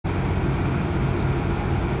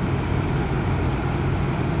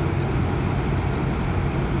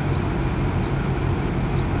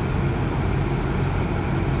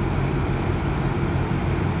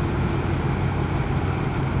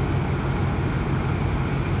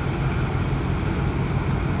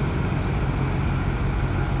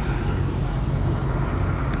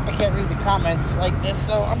comments like this,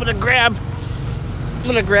 so I'm gonna grab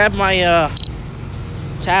my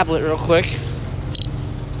tablet real quick,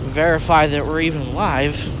 verify that we're even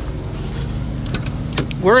live.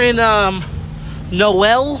 We're in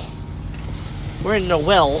Noel. We're in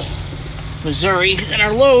Noel, Missouri, and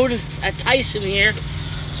our load at Tyson here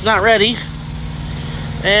is not ready.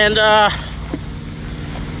 And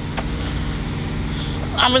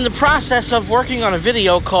I'm in the process of working on a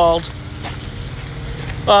video called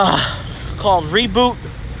Reboot.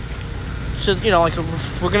 So, you know, like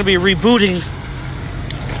we're gonna be rebooting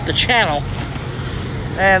the channel.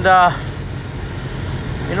 And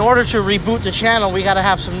in order to reboot the channel, we gotta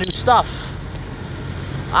have some new stuff,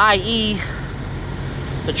 i.e.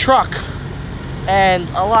 the truck and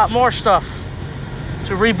a lot more stuff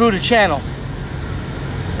to reboot a channel.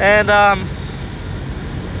 And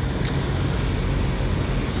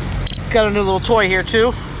got a new little toy here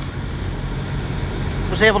too.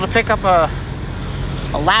 Was able to pick up a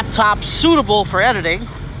laptop suitable for editing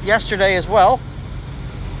yesterday as well.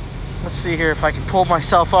 Let's see here if I can pull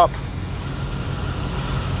myself up.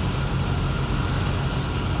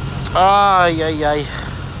 Ay, ay, ay.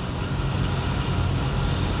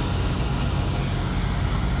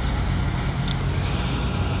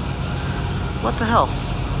 What the hell?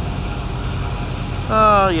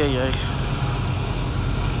 Oh, yeah, yeah.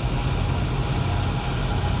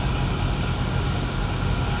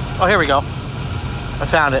 Oh, here we go. I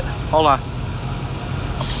found it. Hold on.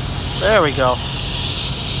 There we go.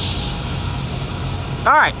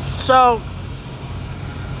 Alright, so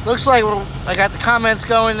looks like I got the comments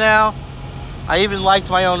going now. I even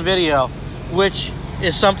liked my own video, which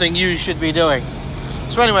is something you should be doing.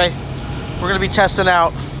 So anyway, we're going to be testing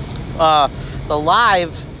out the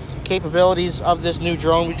live capabilities of this new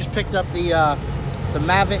drone. We just picked up the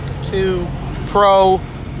Mavic 2 Pro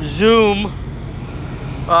Zoom,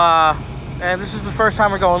 and this is the first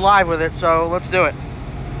time we're going live with it, so let's do it.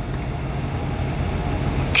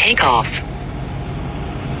 Take off.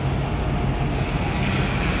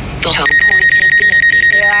 The home point has been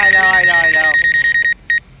updated. Yeah, I know.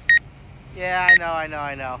 Yeah,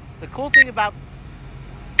 I know. The cool thing about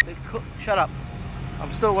shut up.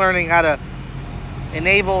 I'm still learning how to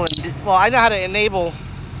enable and well, I know how to enable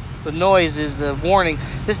the noises, the warning.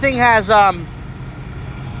 This thing has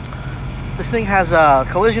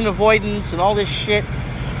collision avoidance and all this shit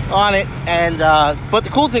on it, and but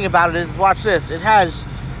the cool thing about it is, watch this, it has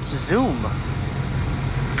zoom.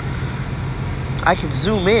 I can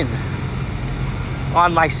zoom in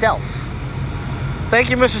on myself. Thank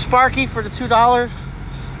you, Mr. Sparky, for the $2.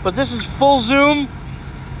 But this is full zoom,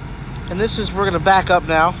 and this is, we're gonna back up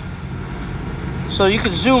now, so you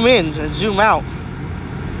can zoom in and zoom out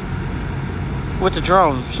with the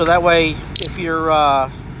drone. So that way, if you're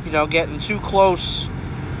you know, getting too close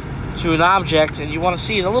to an object and you want to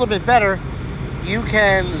see it a little bit better, you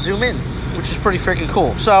can zoom in, which is pretty freaking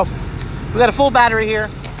cool. So we got a full battery here.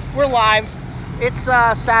 We're live. It's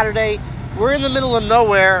Saturday. We're in the middle of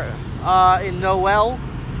nowhere in Noel,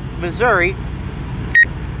 Missouri,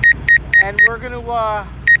 and we're gonna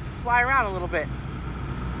fly around a little bit.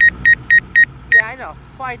 Yeah, I know.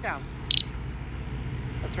 Quiet down.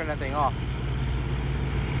 Let's turn that thing off.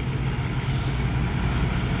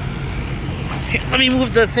 Here, let me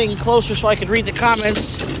move the thing closer so I can read the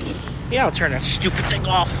comments. Yeah, I'll turn that stupid thing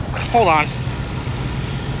off. Hold on.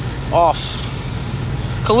 Off.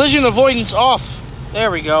 Collision avoidance off.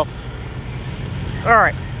 There we go.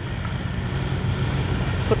 Alright.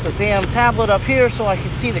 Put the damn tablet up here so I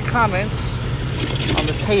can see the comments on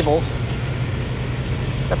the table.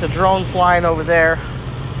 Got the drone flying over there.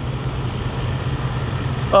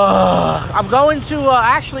 I'm going to,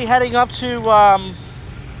 actually heading up to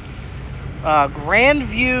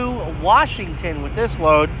Grandview, Washington with this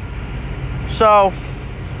load. So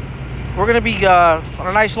we're going to be on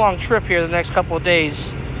a nice long trip here the next couple of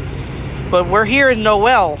days. But we're here in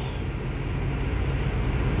Noel,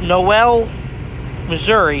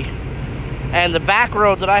 Missouri. And the back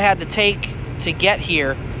road that I had to take to get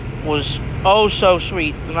here was oh so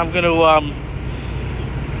sweet. And I'm going to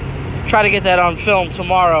try to get that on film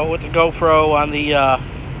tomorrow with the GoPro on the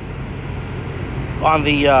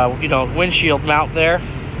you know, windshield mount there.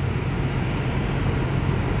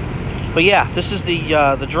 But yeah, this is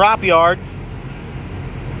the drop yard,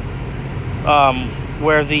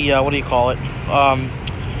 where the what do you call it,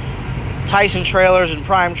 Tyson trailers and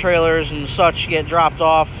Prime trailers and such get dropped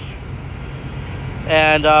off.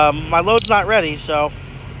 And my load's not ready, so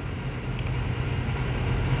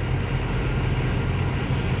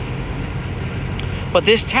but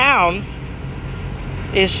this town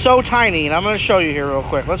is so tiny, and I'm going to show you here real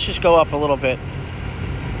quick. Let's just go up a little bit.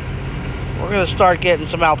 going to start getting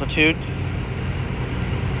some altitude.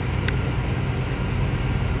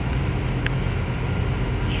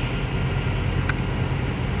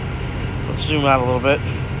 Let's zoom out a little bit.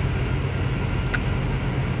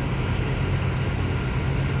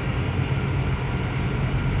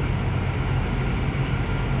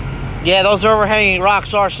 Yeah, those overhanging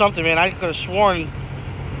rocks are something, man. I could have sworn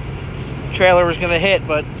the trailer was going to hit,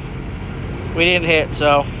 but we didn't hit,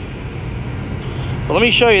 so. But let me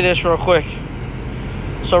show you this real quick.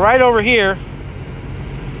 So right over here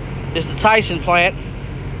is the Tyson plant.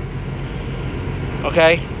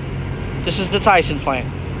 Okay, this is the Tyson plant.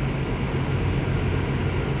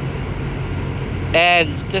 And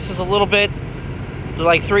this is a little bit,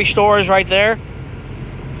 like 3 stores right there.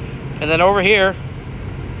 And then over here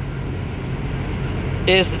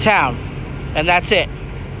is the town, and that's it.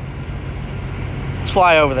 Let's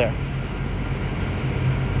fly over there.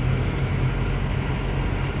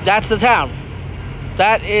 That's the town.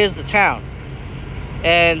 That is the town.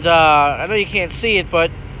 And I know you can't see it, but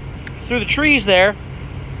through the trees there,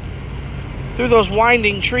 through those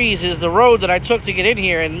winding trees, is the road that I took to get in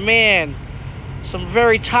here. And man, some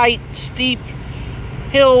very tight, steep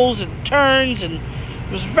hills and turns, and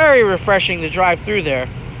it was very refreshing to drive through there.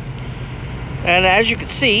 And as you can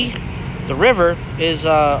see, the river is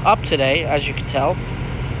up today, as you can tell.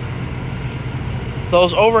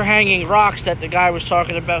 Those overhanging rocks that the guy was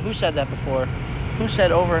talking about. Who said that before? Who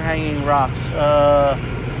said overhanging rocks?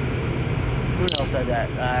 Who else said that?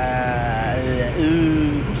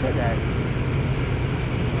 Who said that?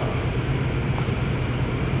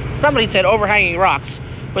 Somebody said overhanging rocks.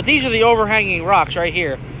 But these are the overhanging rocks right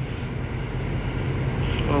here.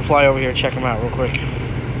 I'm going to fly over here and check them out real quick.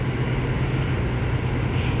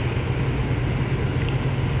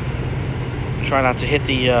 Try not to hit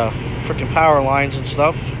the freaking power lines and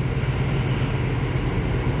stuff.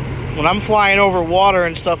 When I'm flying over water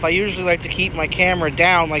and stuff, I usually like to keep my camera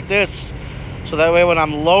down like this, so that way when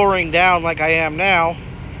I'm lowering down like I am now,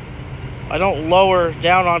 I don't lower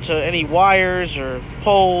down onto any wires or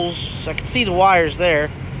poles. So I can see the wires there.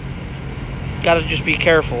 Gotta just be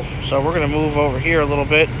careful. So we're gonna move over here a little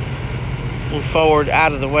bit, move forward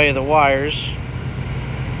out of the way of the wires,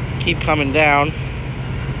 keep coming down.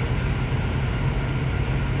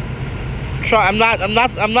 I'm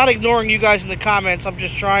not ignoring you guys in the comments. I'm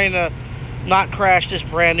just trying to not crash this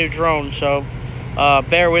brand new drone. So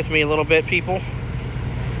bear with me a little bit, people.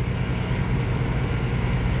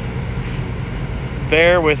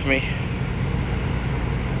 Bear with me.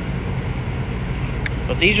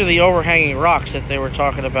 But these are the overhanging rocks that they were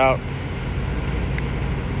talking about.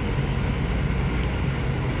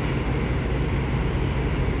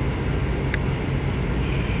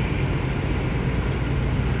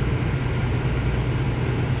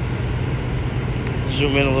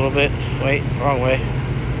 Zoom in a little bit. Wait, wrong way.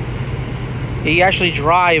 You actually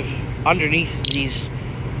drive underneath these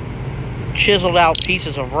chiseled out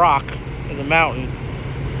pieces of rock in the mountain.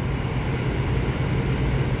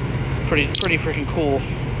 Pretty freaking cool.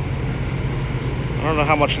 I don't know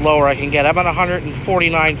how much lower I can get. I'm at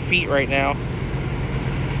 149 feet right now.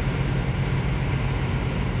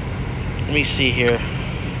 Let me see here.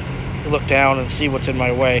 Look down and see what's in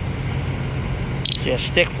my way. See a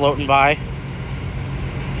stick floating by.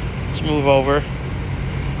 Let's move over.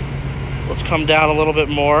 Let's come down a little bit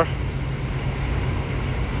more.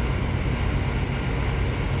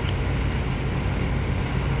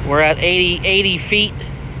 We're at 80 feet.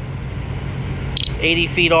 80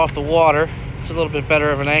 feet off the water. It's a little bit better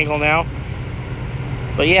of an angle now.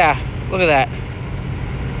 But yeah, look at that.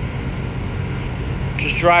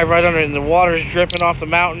 Just drive right under it, and the water's dripping off the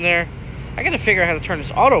mountain there. I gotta figure out how to turn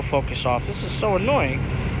this autofocus off. This is so annoying.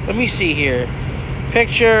 Let me see here.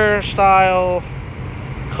 Picture, style,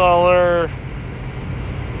 color,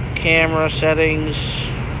 camera settings,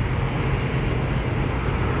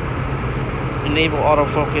 enable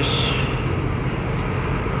autofocus.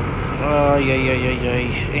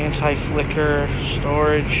 Anti-flicker,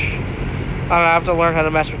 storage. I don't know, I have to learn how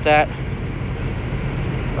to mess with that.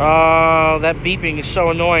 That beeping is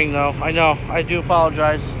so annoying though. I know, I do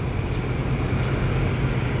apologize.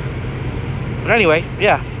 But anyway,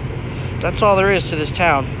 yeah. That's all there is to this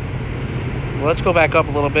town. Well, let's go back up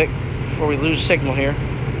a little bit before we lose signal here.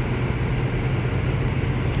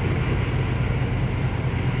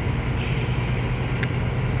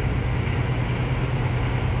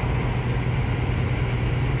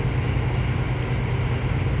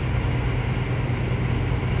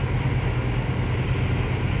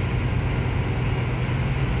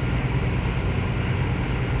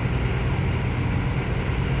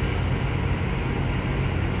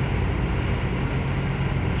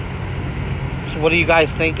 what do you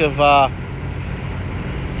guys think of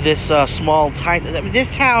this small, tiny... I mean,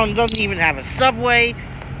 this town doesn't even have a Subway.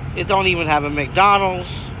 It don't even have a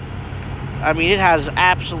McDonald's. I mean, it has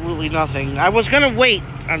absolutely nothing. I was gonna wait.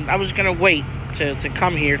 I was gonna wait to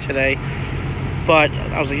come here today, but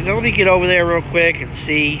I was like, you know, let me get over there real quick and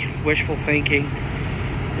see, wishful thinking,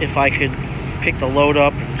 if I could pick the load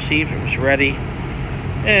up and see if it was ready.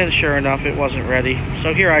 And sure enough, it wasn't ready.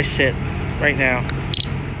 So here I sit right now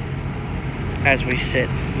as we sit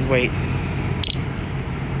and wait.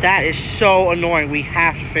 That is so annoying. We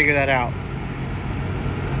have to figure that out.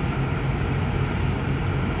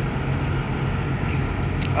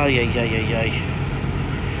 Oh, yeah.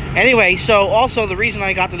 Anyway, so also the reason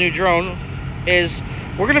I got the new drone is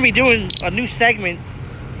we're going to be doing a new segment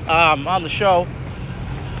on the show,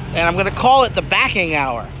 and I'm going to call it the backing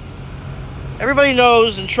hour. Everybody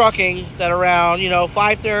knows in trucking that around,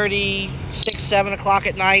 5:30, 6, 7 o'clock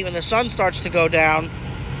at night when the sun starts to go down,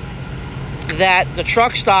 that the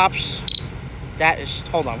truck stops.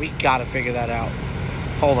 Hold on, we got to figure that out.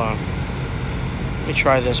 Hold on. Let me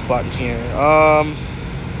try this button here.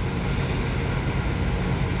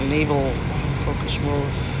 Enable focus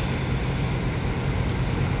mode.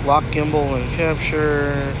 Lock gimbal and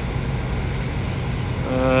capture.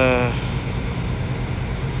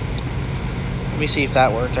 Let me see if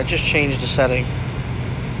that worked. I just changed the setting.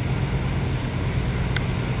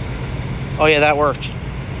 Oh yeah, that worked.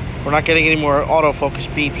 We're not getting any more autofocus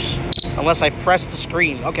beeps unless I press the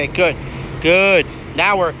screen. Okay, good. Good.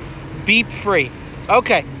 Now we're beep free.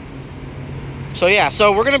 Okay. So yeah,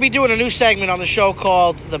 so we're going to be doing a new segment on the show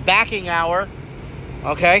called The Backing Hour,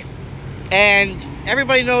 okay? And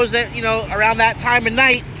everybody knows that, around that time of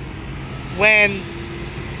night when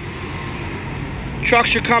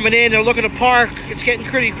trucks are coming in, they're looking to park, it's getting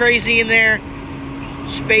pretty crazy in there,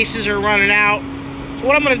 spaces are running out. So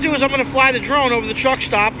what I'm going to do is I'm going to fly the drone over the truck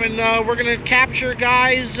stop, and we're going to capture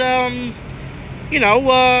guys,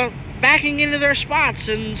 backing into their spots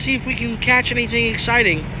and see if we can catch anything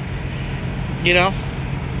exciting. Oh,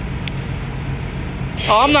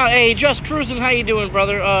 I'm not, hey, just cruising, how you doing,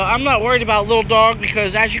 brother? I'm not worried about Little Dog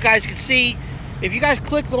because, as you guys can see, if you guys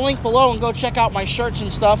click the link below and go check out my shirts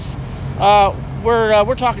and stuff,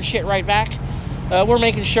 we're talking shit right back. We're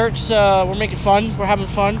making shirts, we're making fun, we're having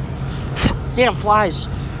fun. Damn flies.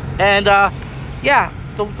 And, yeah,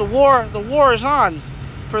 the war is on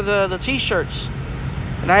for the t-shirts.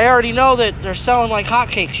 And I already know that they're selling like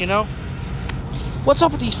hotcakes, What's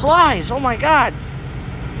up with these flies? Oh my god.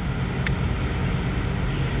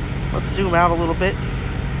 Let's zoom out a little bit.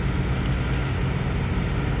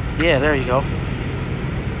 Yeah, there you go.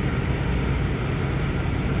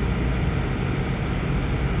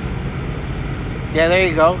 Yeah, there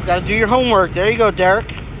you go. Gotta do your homework. There you go,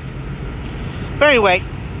 Derek. But anyway,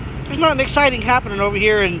 there's nothing exciting happening over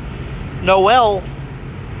here in Noel,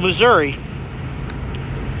 Missouri.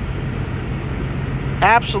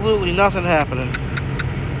 Absolutely nothing happening.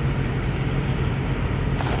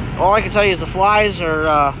 All I can tell you is the flies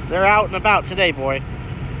are, they're out and about today, boy.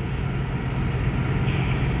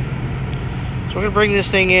 So we're going to bring this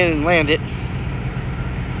thing in and land it.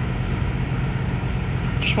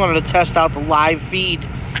 Just wanted to test out the live feed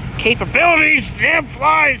capabilities. Damn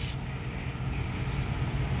flies!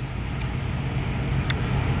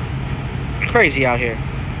 Crazy out here.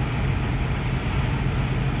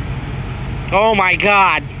 Oh my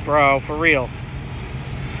god, bro, for real.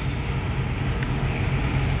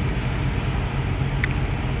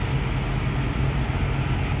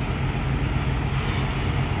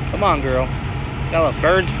 Come on, girl. Got the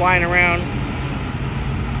birds flying around.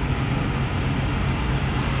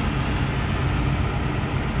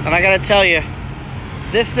 And I gotta tell you,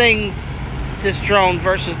 this drone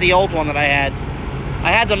versus the old one that I had.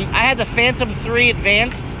 I had the Phantom 3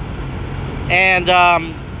 Advanced, and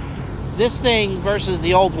this thing versus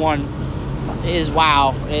the old one is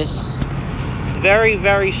wow. It's very,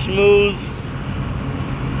 very smooth.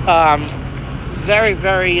 Very,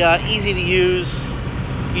 very easy to use.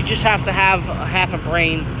 You just have to have half a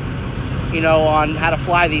brain, on how to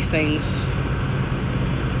fly these things.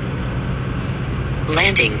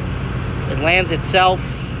 Landing. It lands itself,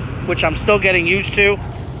 which I'm still getting used to.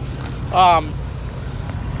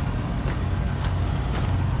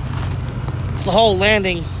 The whole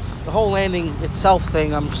landing itself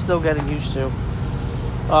thing, I'm still getting used to.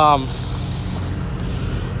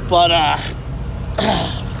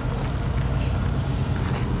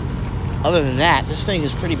 Other than that, this thing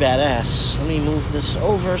is pretty badass. Let me move this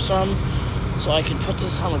over some so I can put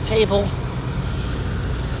this on the table.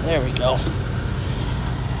 There we go.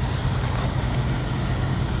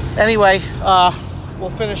 Anyway, we'll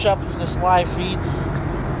finish up this live feed.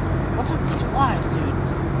 What's up with these flies, dude?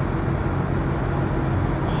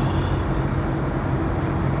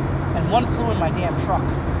 And one flew in my damn truck.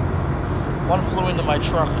 One flew into my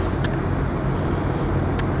truck.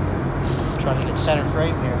 Trying to get center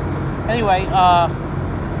frame here. Anyway, yeah.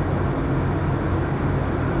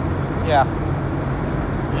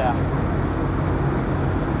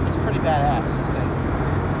 It's pretty badass, this thing.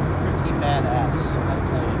 Pretty badass, I gotta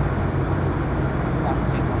tell you. Not to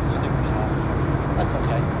take one of the stickers off. That's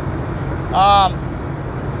okay.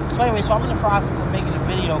 So anyway, so I'm in the process of making a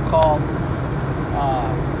video called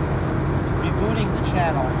rebooting the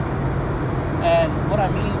channel. And what I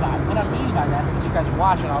mean by that, since you guys are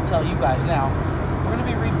watching, I'll tell you guys now. We're going to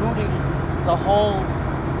be rebooting the whole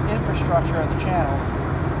infrastructure of the channel,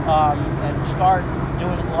 and start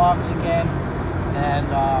doing vlogs again. And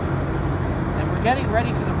we're getting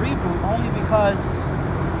ready for the reboot only because,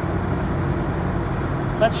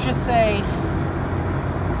 let's just say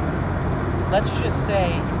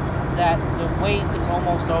that the wait is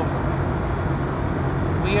almost over.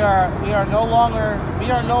 We are no longer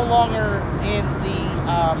in the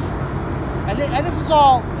and this is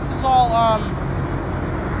all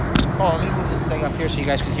oh, let me move this thing up here so you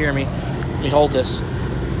guys can hear me. Let me hold this.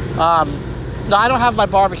 No, I don't have my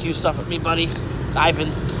barbecue stuff with me, buddy,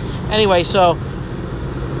 Ivan. Anyway, so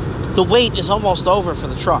the wait is almost over for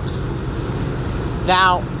the truck.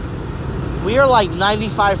 Now we are like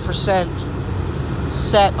 95%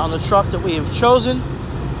 set on the truck that we have chosen.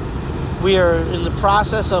 We are in the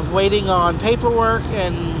process of waiting on paperwork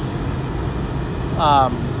and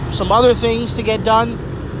some other things to get done.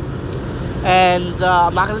 And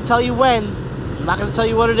I'm not going to tell you when. I'm not going to tell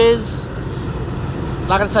you what it is. I'm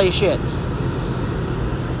not going to tell you shit.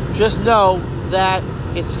 Just know that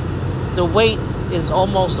the wait is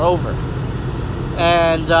almost over.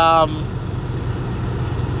 And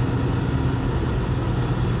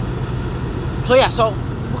so yeah, so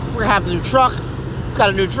we're going to have the new truck, got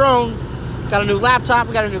a new drone, got a new laptop,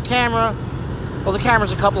 we got a new camera. Well, the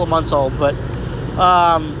camera's a couple of months old, but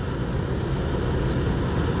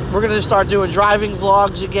we're going to start doing driving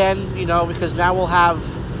vlogs again, you know, because now we'll have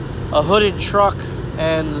a hooded truck,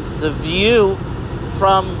 and the view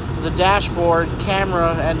from the dashboard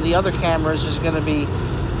camera and the other cameras is going to be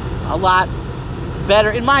a lot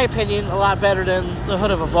better, in my opinion, a lot better than the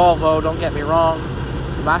hood of a Volvo. Don't get me wrong.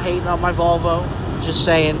 I'm not hating on my Volvo, just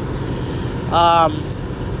saying.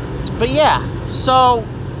 But yeah, so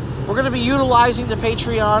we're going to be utilizing the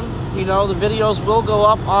Patreon. You know, the videos will go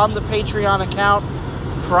up on the Patreon account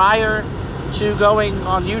prior to going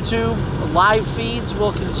on YouTube. Live feeds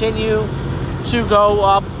will continue to go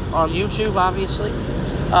up on YouTube, obviously.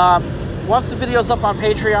 Once the video's up on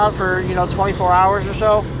Patreon for, you know, 24 hours or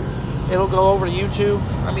so, it'll go over to YouTube.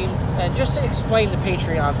 I mean, and just to explain the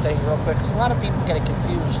Patreon thing real quick, because a lot of people get it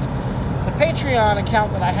confused. The Patreon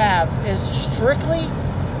account that I have is strictly,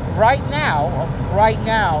 right now,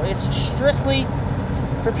 it's strictly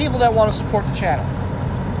for people that want to support the channel.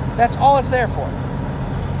 That's all it's there for.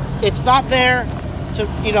 It's not there to,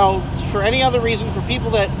 you know, for any other reason, for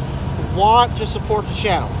people that want to support the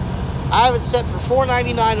channel. I have it set for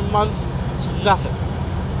 $4.99 a month. It's nothing.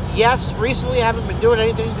 Yes, recently I haven't been doing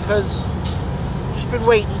anything because I've just been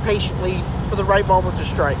waiting patiently for the right moment to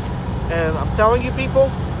strike. And I'm telling you,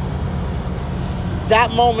 people,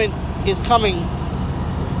 that moment is coming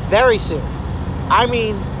very soon. I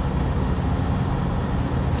mean,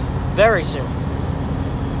 very soon.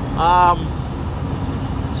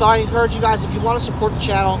 So I encourage you guys, if you want to support the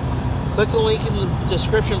channel, click the link in the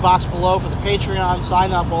description box below for the Patreon,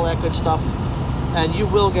 sign up, all that good stuff, and you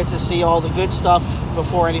will get to see all the good stuff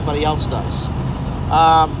before anybody else does.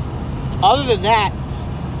 Other than that,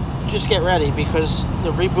 just get ready, because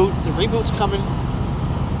the reboot's coming.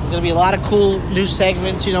 There's going to be a lot of cool new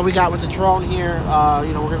segments, you know, we got with the drone here.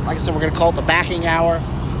 You know, like I said, we're going to call it the backing hour.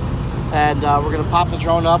 And we're going to pop the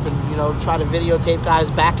drone up and, you know, try to videotape guys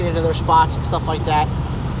backing into their spots and stuff like that.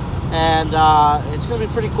 And it's going to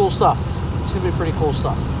be pretty cool stuff. It's going to be pretty cool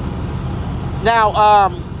stuff. Now,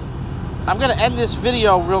 I'm going to end this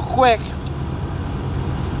video real quick.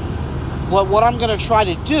 What I'm going to try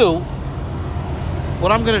to do,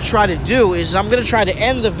 is I'm going to try to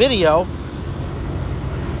end the video.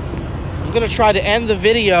 I'm going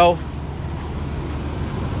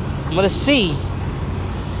to see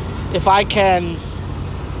if I can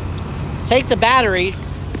take the battery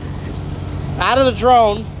out of the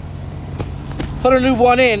drone, put a new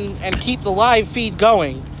one in, and keep the live feed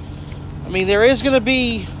going. I mean, there is going to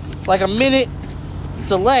be like a minute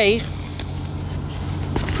delay,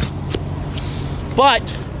 but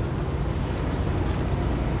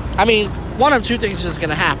I mean, one of two things is going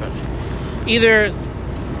to happen. Either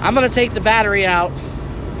I'm going to take the battery out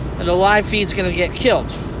and the live feed's going to get killed.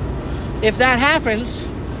 If that happens,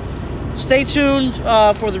 stay tuned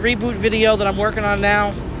for the reboot video that I'm working on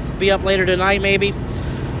now. Be up later tonight, maybe.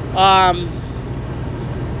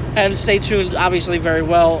 And stay tuned, obviously,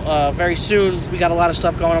 very soon. We got a lot of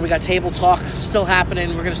stuff going on. We got Table Talk still happening.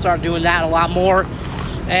 We're going to start doing that a lot more.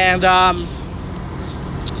 And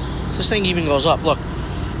this thing even goes up. Look.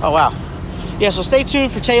 Oh, wow. Yeah, so stay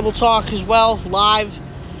tuned for Table Talk as well, live,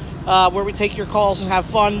 where we take your calls and have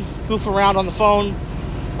fun, goof around on the phone.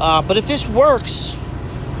 But if this works,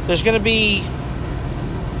 there's going to be...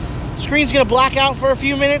 the screen's going to black out for a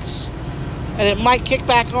few minutes, and it might kick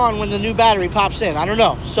back on when the new battery pops in. I don't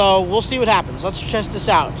know. So we'll see what happens. Let's test this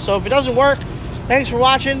out. So if it doesn't work, thanks for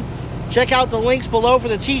watching. Check out the links below for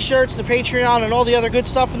the t-shirts, the Patreon, and all the other good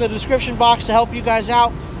stuff in the description box to help you guys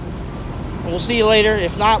out. And we'll see you later.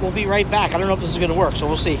 If not, we'll be right back. I don't know if this is going to work, so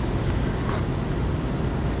we'll see.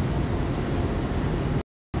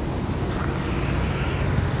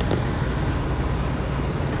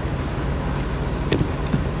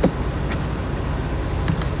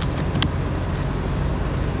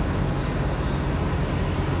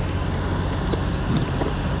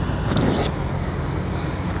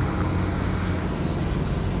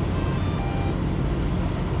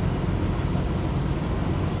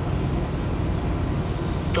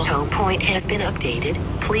 The home point has been updated.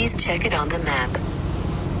 Please check it on the map.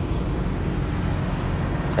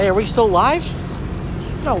 Hey, are we still live?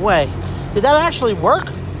 No way. Did that actually work?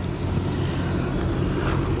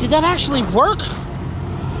 Did that actually work?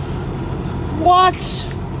 What?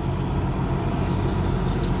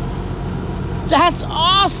 That's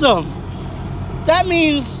awesome. That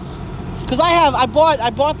means, because I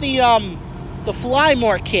bought the Fly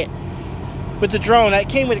More kit with the drone. It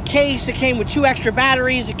came with a case, it came with 2 extra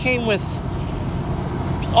batteries, it came with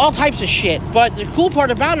all types of shit. But the cool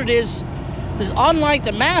part about it is unlike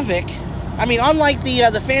the Mavic, unlike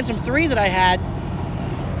the Phantom 3 that I had,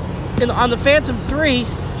 on the Phantom 3,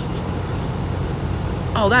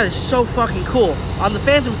 oh, that is so fucking cool. On the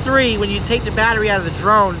Phantom 3, when you take the battery out of the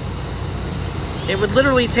drone, it would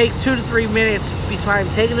literally take 2 to 3 minutes between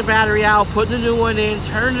taking the battery out, putting the new one in,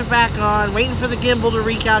 turning it back on, waiting for the gimbal to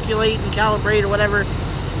recalculate and calibrate or whatever.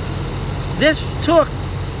 This took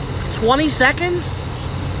 20 seconds.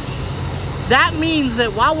 That means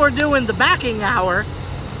that while we're doing the backing hour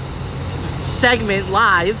segment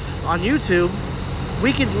live on YouTube,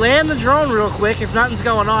 we could land the drone real quick if nothing's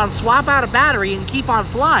going on, swap out a battery, and keep on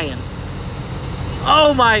flying.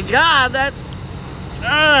 Oh my God, that's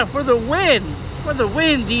for the win. For the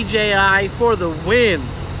win, DJI, for the win.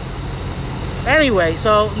 Anyway,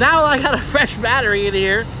 so now I got a fresh battery in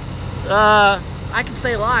here. I can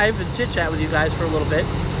stay live and chit-chat with you guys for a little bit.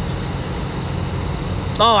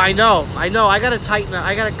 Oh, I know. I gotta tighten up.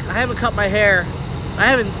 I haven't cut my hair. I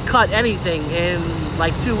haven't cut anything in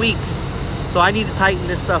like 2 weeks. So I need to tighten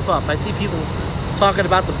this stuff up. I see people talking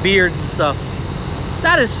about the beard and stuff.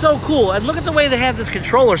 That is so cool. And look at the way they have this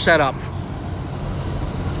controller set up.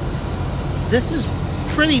 This is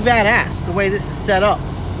pretty badass, the way this is set up.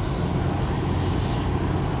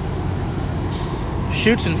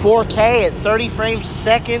 Shoots in 4K at 30 frames a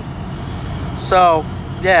second. So,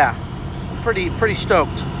 yeah, pretty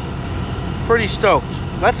stoked. Pretty stoked.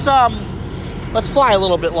 Let's fly a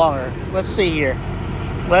little bit longer. Let's see here.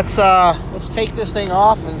 Let's take this thing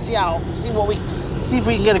off and see if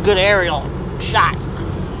we can get a good aerial shot.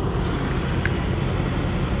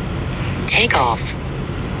 Take off.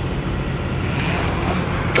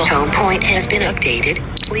 The home point has been updated.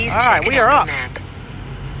 Please check it on the map.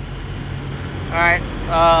 Alright,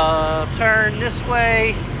 turn this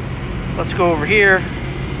way. Let's go over here.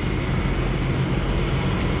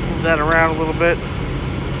 Move that around a little bit.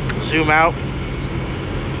 Zoom out.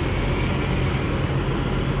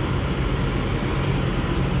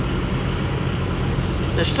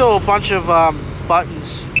 There's still a bunch of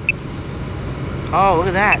buttons. Oh, look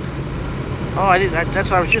at that. Oh, that's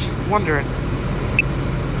what I was just wondering.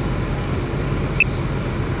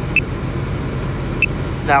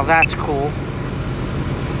 Now that's cool.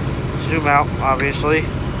 Zoom out, obviously.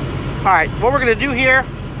 Alright, what we're going to do here,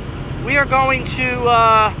 we are going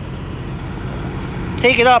to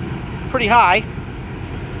take it up pretty high,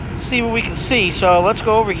 see what we can see. So let's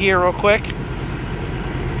go over here real quick.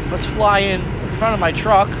 Let's fly in front of my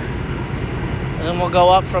truck, and then we'll go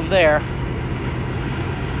up from there.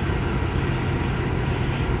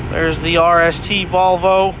 There's the RST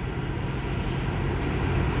Volvo.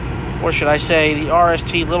 Or should I say the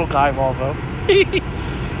RST little guy Volvo.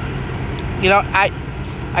 You know, I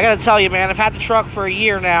gotta tell you, man, I've had the truck for a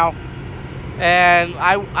year now, And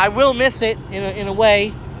I will miss it in a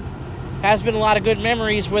way. Has been a lot of good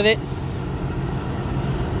memories with it.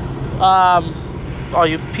 Oh,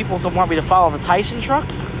 you people don't want me to follow the Tyson truck?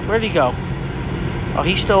 Where'd he go? Oh,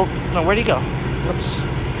 he's still... No, where'd he go?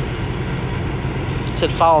 It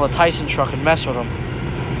said follow the Tyson truck and mess with him.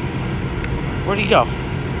 Where'd he go?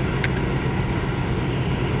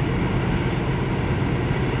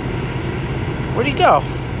 Where'd he go?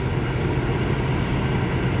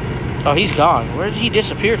 Oh, he's gone. Where did he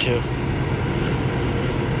disappear to?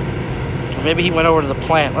 Or maybe he went over to the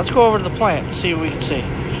plant. Let's go over to the plant and see what we can see.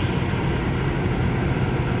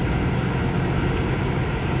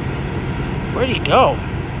 Where'd he go?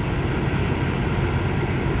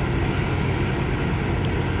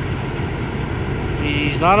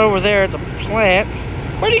 He's not over there at the plant.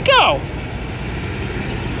 Where'd he go?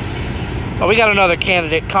 Oh, we got another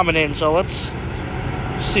candidate coming in, so let's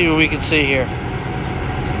see what we can see here.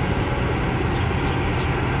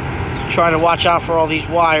 Trying to watch out for all these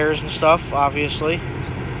wires and stuff, obviously.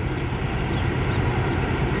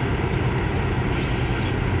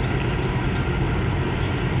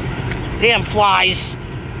 Damn flies.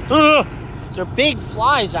 Ugh. They're big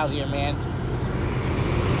flies out here, man.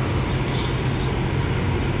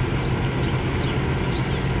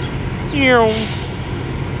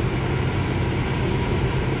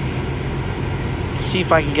 See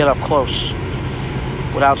if I can get up close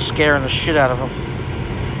without scaring the shit out of them.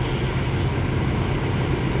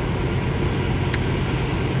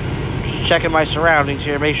 Just checking my surroundings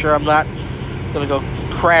here, make sure I'm not gonna go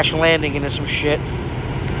crash landing into some shit.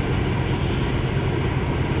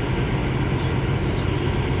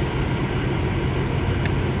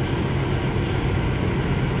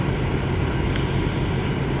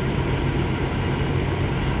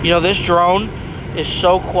 You know, this drone is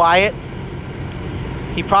so quiet,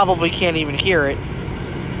 he probably can't even hear it.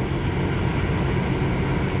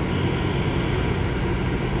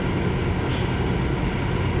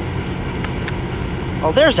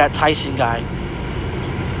 Oh, there's that Tyson guy.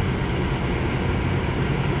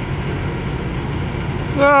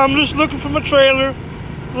 No, I'm just looking for my trailer.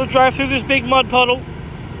 I'm gonna drive through this big mud puddle.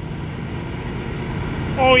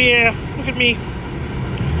 Oh yeah, look at me.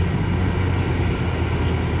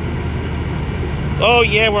 Oh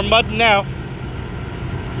yeah, we're mudding now.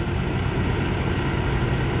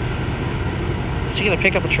 Is he gonna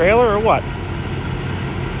pick up a trailer or what?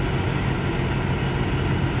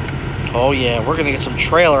 Oh yeah, we're gonna get some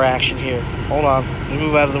trailer action here. Hold on, let me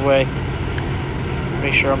move out of the way.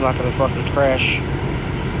 Make sure I'm not gonna fucking crash.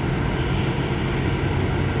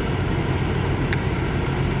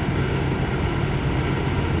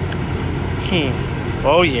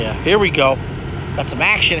 Oh yeah, here we go. Got some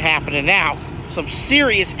action happening now. Some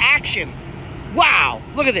serious action. Wow,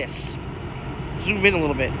 look at this. Zoom in a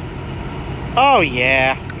little bit. Oh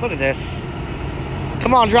yeah, look at this.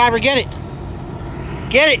 Come on, driver, get it.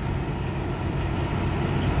 Get it.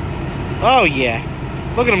 Oh yeah,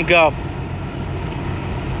 look at him go.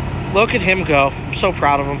 Look at him go. I'm so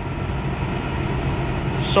proud of him.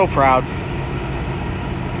 So proud.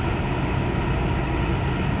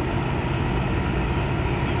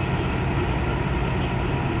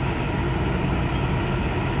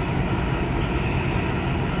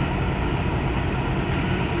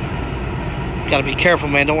 Gotta be careful,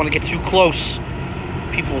 man. Don't want to get too close.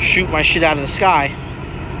 People will shoot my shit out of the sky.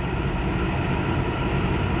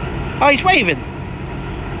 Oh, he's waving.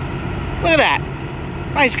 Look at that.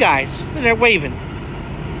 Nice guys. They're waving.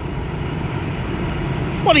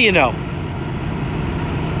 What do you know?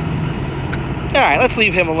 Alright, let's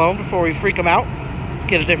leave him alone before we freak him out.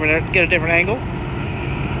 Get a different angle.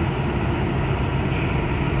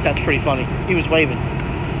 That's pretty funny. He was waving.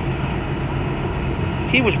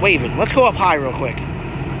 He was waving. Let's go up high real quick.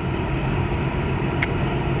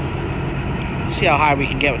 See how high we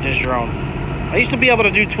can get with this drone. I used to be able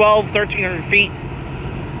to do 1,300 feet.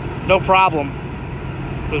 No problem.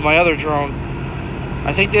 With my other drone.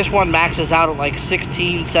 I think this one maxes out at like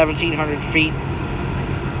 1,700 feet.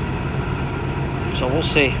 So we'll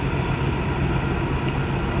see.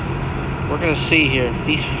 We're gonna see here.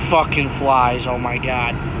 These fucking flies, oh my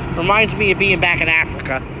god. Reminds me of being back in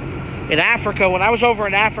Africa. In Africa, when I was over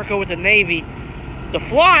in Africa with the Navy, the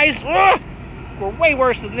flies were way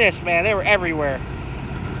worse than this, man. They were everywhere.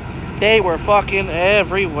 They were fucking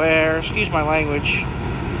everywhere. Excuse my language.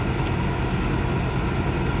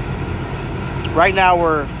 Right now,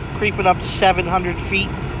 we're creeping up to 700 feet.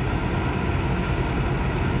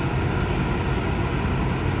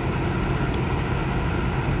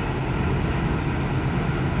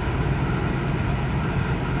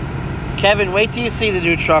 Kevin, wait till you see the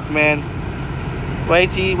new truck, man. Wait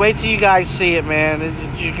till you guys see it, man.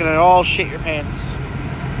 You're gonna all shit your pants.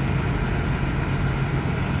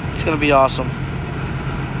 It's gonna be awesome.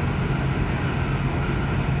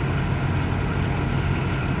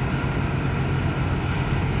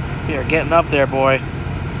 We are getting up there, boy.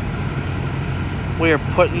 We are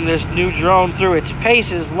putting this new drone through its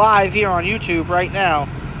paces live here on YouTube right now.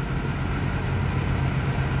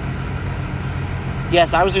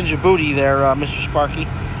 Yes, I was in Djibouti there, Mr. Sparky.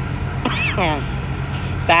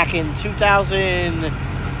 Back in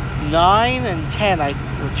 2009 and 10, or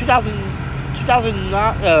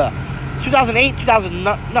 2008,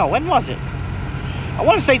 2009, no, when was it? I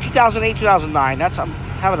want to say 2008, 2009. I'm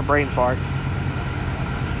having a brain fart.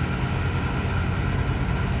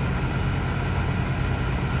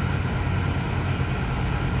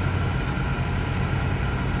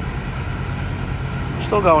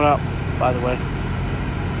 Still going up, by the way.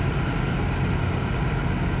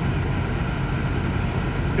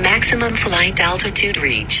 Maximum flight altitude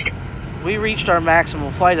reached. We reached our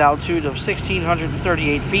maximum flight altitude of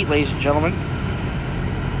 1,638 feet, ladies and gentlemen.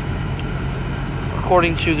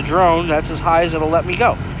 According to the drone, that's as high as it'll let me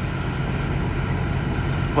go.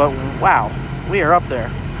 But wow, we are up there.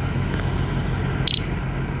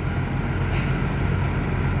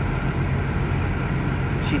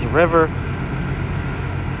 See the river.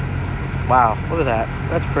 Wow, look at that.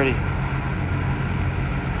 That's pretty.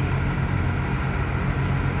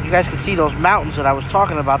 You guys can see those mountains that I was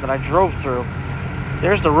talking about that I drove through.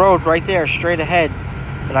 There's the road right there, straight ahead,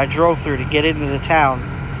 that I drove through to get into the town.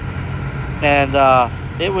 And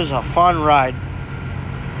it was a fun ride.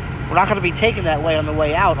 We're not going to be taking that way on the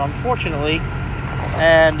way out, unfortunately.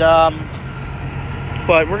 And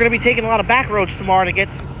but we're going to be taking a lot of back roads tomorrow to get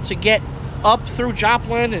up through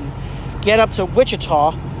Joplin and get up to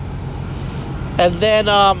Wichita. And then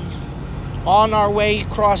on our way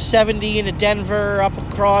across 70 into Denver, up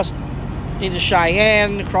across into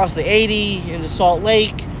Cheyenne, across the 80 into Salt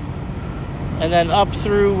Lake, and then up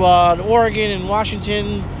through Oregon and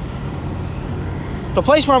Washington. The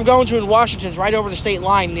place where I'm going to in Washington is right over the state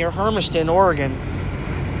line near Hermiston, Oregon.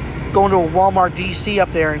 Going to a Walmart DC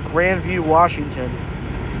up there in Grandview, Washington.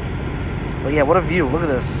 But yeah, what a view. Look at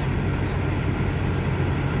this.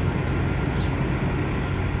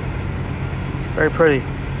 Very pretty.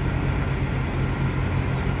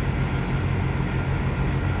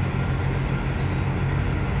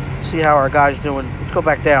 See how our guy's doing. Let's go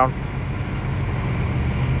back down.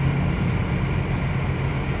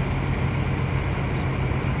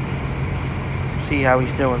 See how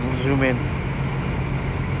he's doing. We'll zoom in.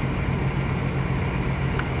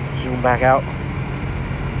 Zoom back out.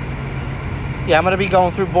 Yeah, I'm going to be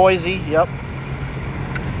going through Boise. Yep.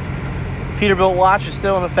 Peterbilt watch is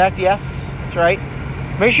still in effect. Yes, that's right.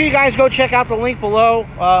 Make sure you guys go check out the link below.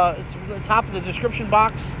 It's at the top of the description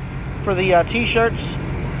box for the t-shirts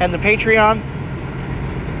and the Patreon.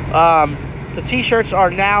 The t-shirts are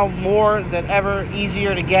now more than ever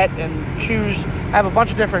easier to get and choose. I have a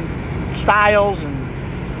bunch of different styles, and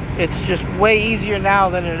it's just way easier now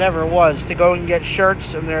than it ever was to go and get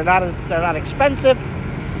shirts, and they're not expensive.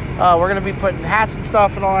 We're gonna be putting hats and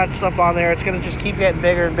stuff and all that stuff on there. It's gonna just keep getting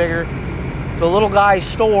bigger and bigger. The little guy's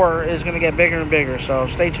store is gonna get bigger and bigger, so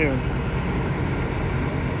stay tuned.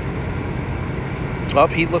 Oh,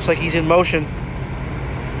 he looks like he's in motion.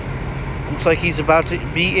 Looks like he's about to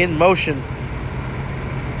be in motion.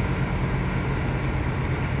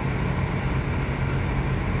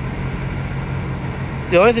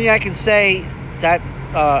 The only thing I can say that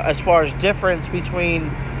as far as difference between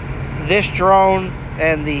this drone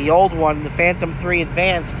and the old one, the Phantom 3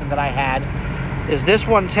 Advanced that I had, is this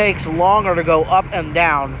one takes longer to go up and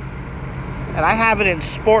down. And I have it in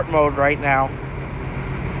sport mode right now.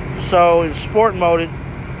 So in sport mode,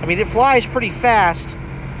 it flies pretty fast,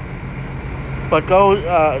 but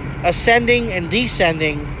ascending and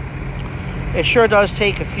descending, it sure does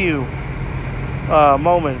take a few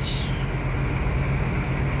moments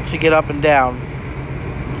to get up and down.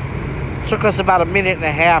 It took us about 1.5 minutes,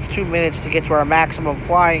 2 minutes to get to our maximum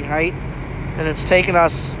flying height, and it's taken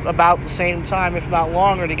us about the same time, if not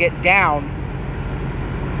longer, to get down.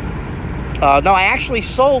 No, I actually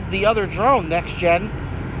sold the other drone, Next Gen.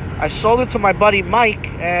 I sold it to my buddy Mike,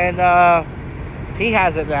 and he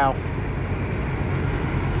has it now.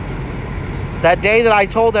 That day that I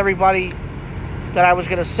told everybody that I was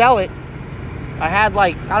going to sell it, I had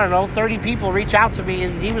 30 people reach out to me,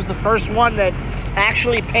 and he was the first one that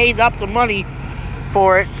actually paid up the money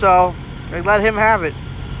for it, so I let him have it.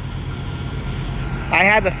 I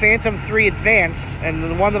had the Phantom 3 Advanced, and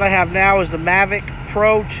the one that I have now is the Mavic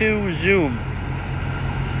Pro 2 Zoom.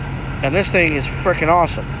 And this thing is freaking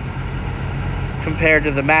awesome. compared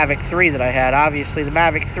to the Mavic 3 that I had. Obviously, the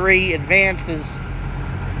Mavic 3 Advanced is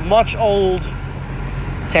much old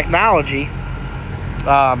technology,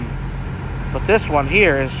 but this one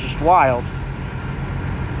here is just wild.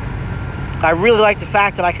 I really like the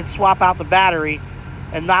fact that I can swap out the battery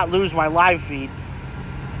and not lose my live feed.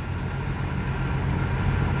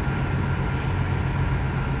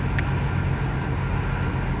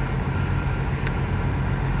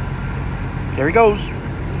 There he goes.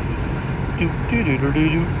 Do do do do do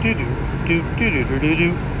do do do do do do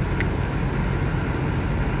do.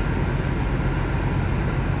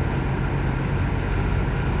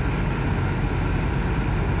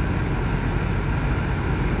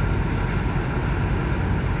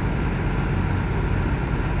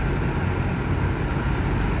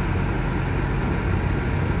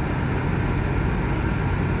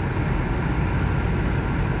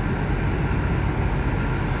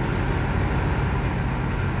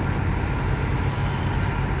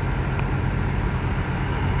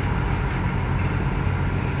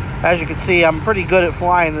 As you can see, I'm pretty good at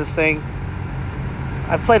flying this thing.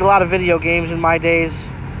 I've played a lot of video games in my days,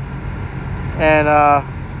 and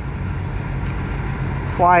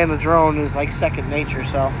flying the drone is like second nature,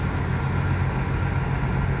 so.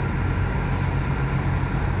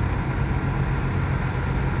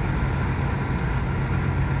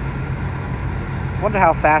 Wonder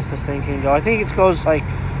how fast this thing can go. I think it goes like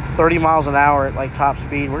 30 miles an hour at like top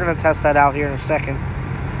speed. We're gonna test that out here in a second.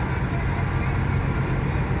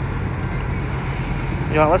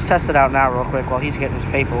 You know what, let's test it out now real quick while he's getting his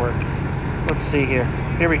paperwork. Let's see here.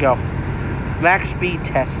 Here we go. Max speed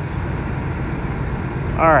test.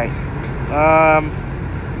 Alright.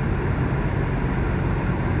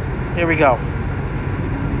 Here we go.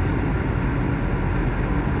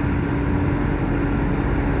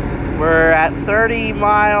 We're at 30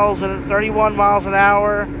 miles and 31 miles an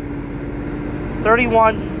hour.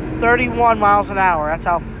 31 miles an hour.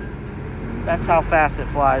 That's how fast it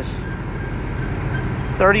flies.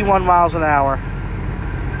 31 miles an hour.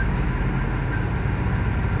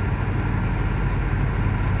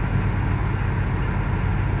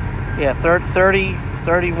 Yeah, 30,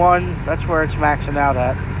 31, that's where it's maxing out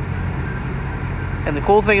at. And the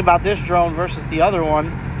cool thing about this drone versus the other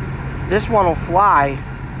one, this one will fly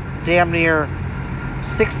damn near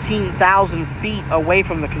 16,000 feet away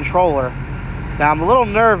from the controller. Now, I'm a little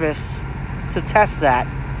nervous to test that,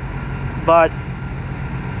 but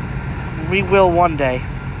we will one day.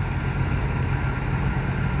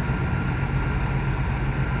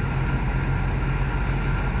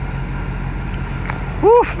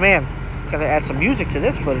 Woof, man. Gotta add some music to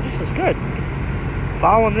this footage. This is good.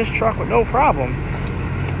 Following this truck with no problem.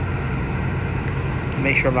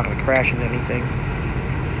 Make sure I'm not gonna crash into anything.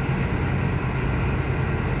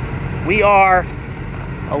 We are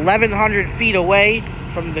 1,100 feet away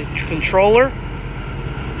from the controller.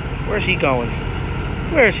 Where's he going?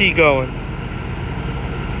 Where's he going?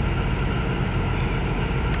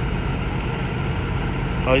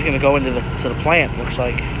 Oh, he's gonna go into the plant, looks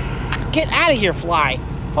like. Get out of here, fly.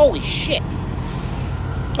 Holy shit.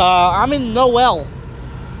 I'm in Noel,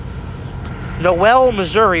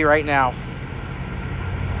 Missouri right now.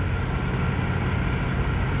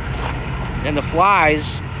 And the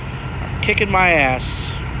flies are kicking my ass.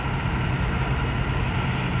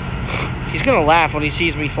 He's gonna laugh when he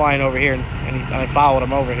sees me flying over here, and I followed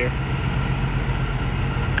him over here.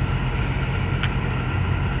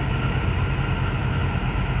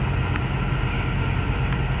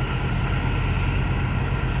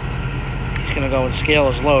 Gonna go and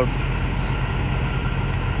scale his load.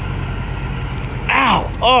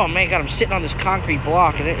 Ow! Oh man, God, I'm sitting on this concrete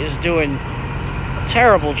block and it is doing a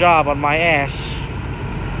terrible job on my ass.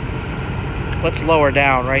 Let's lower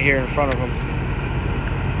down right here in front of him.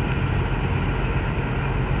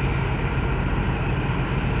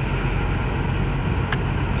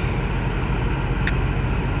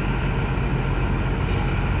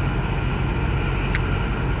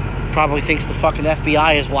 Probably thinks the fucking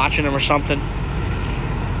FBI is watching him or something.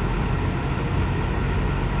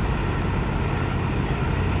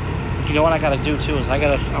 You know what I gotta do too is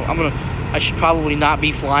I should probably not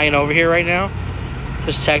be flying over here right now,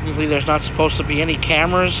 because technically there's not supposed to be any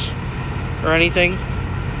cameras or anything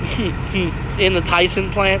in the Tyson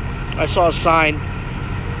plant. I saw a sign.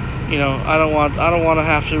 You know, I don't want to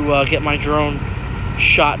have to get my drone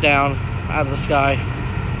shot down out of the sky.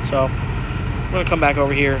 So I'm gonna come back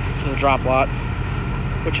over here to the drop lot,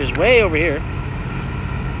 which is way over here.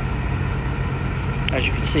 As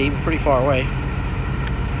you can see, we're pretty far away.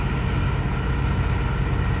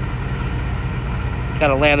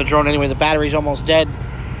 Gotta land the drone anyway. The battery's almost dead.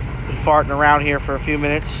 Been farting around here for a few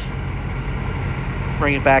minutes.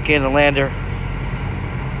 Bring it back in the lander.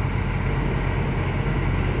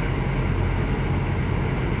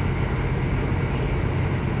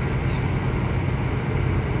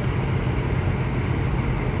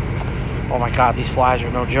 Oh my God, these flies are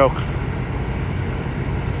no joke.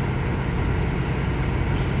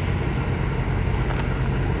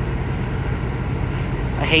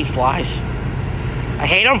 I hate flies. I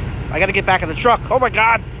hate them. I gotta get back in the truck. Oh my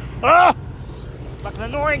God. Ah! Fucking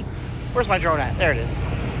annoying. Where's my drone at? There it is.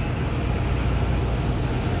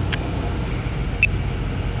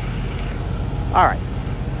 Alright.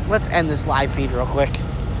 Let's end this live feed real quick.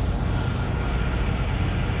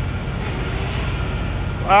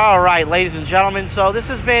 Alright, ladies and gentlemen. So this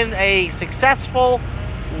has been a successful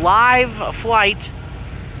live flight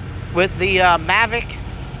with the Mavic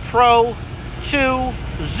Pro 2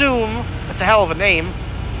 Zoom. That's a hell of a name.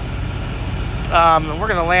 We're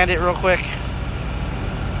going to land it real quick.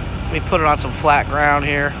 Let me put it on some flat ground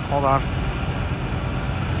here. Hold on.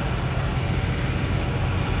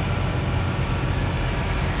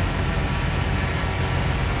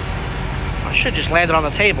 I should just land it on the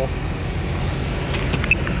table.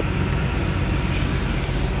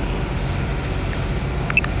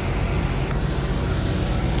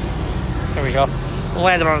 There we go. We'll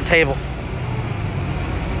land it on the table.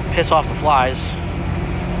 Piss off the flies.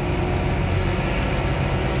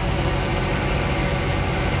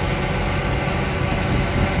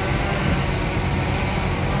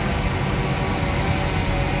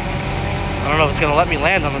 I don't know if it's going to let me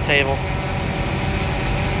land on the table.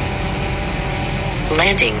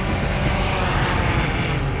 Landing.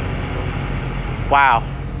 Wow.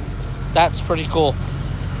 That's pretty cool.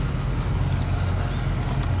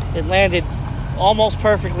 It landed almost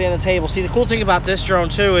perfectly on the table. See, the cool thing about this drone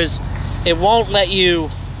too is it won't let you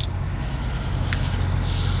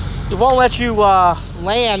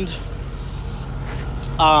land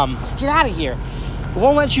get out of here. It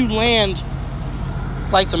won't let you land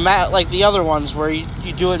like the other ones where you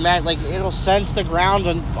do it like it'll sense the ground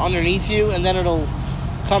underneath you and then it'll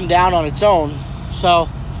come down on its own. So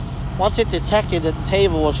once it detected that the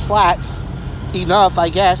table was flat enough, I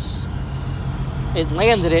guess it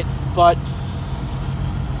landed it, but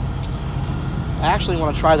I actually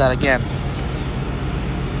want to try that again.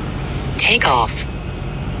 Take off.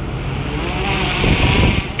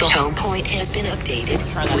 The home point has been updated.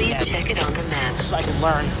 Please check it on the map. So I can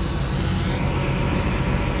learn.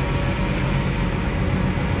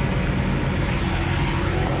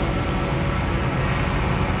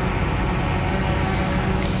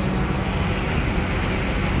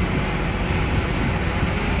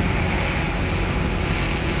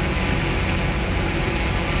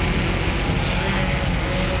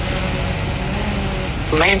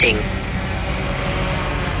 Landing.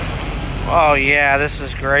 Oh yeah, this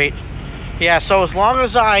is great. Yeah, so as long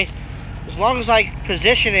as I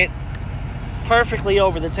position it perfectly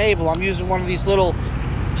over the table, I'm using one of these little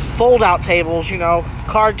fold-out tables, you know,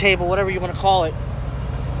 card table, whatever you want to call it.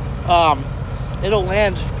 It'll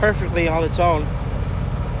land perfectly on its own,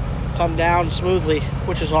 come down smoothly,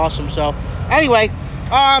 which is awesome. So anyway,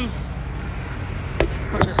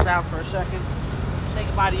 put this down for a second. Say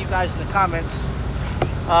goodbye to you guys in the comments.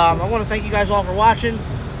 I want to thank you guys all for watching.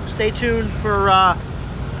 Stay tuned for,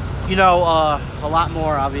 you know, a lot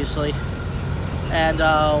more, obviously. And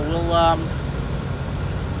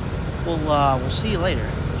we'll see you later.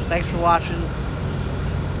 So thanks for watching.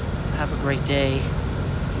 Have a great day.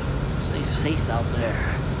 Stay safe out there.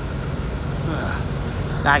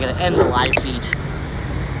 Now I gotta end the live feed.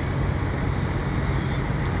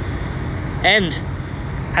 End.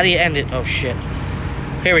 How do you end it? Oh shit.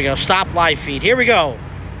 Here we go. Stop live feed. Here we go.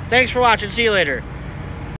 Thanks for watching. See you later.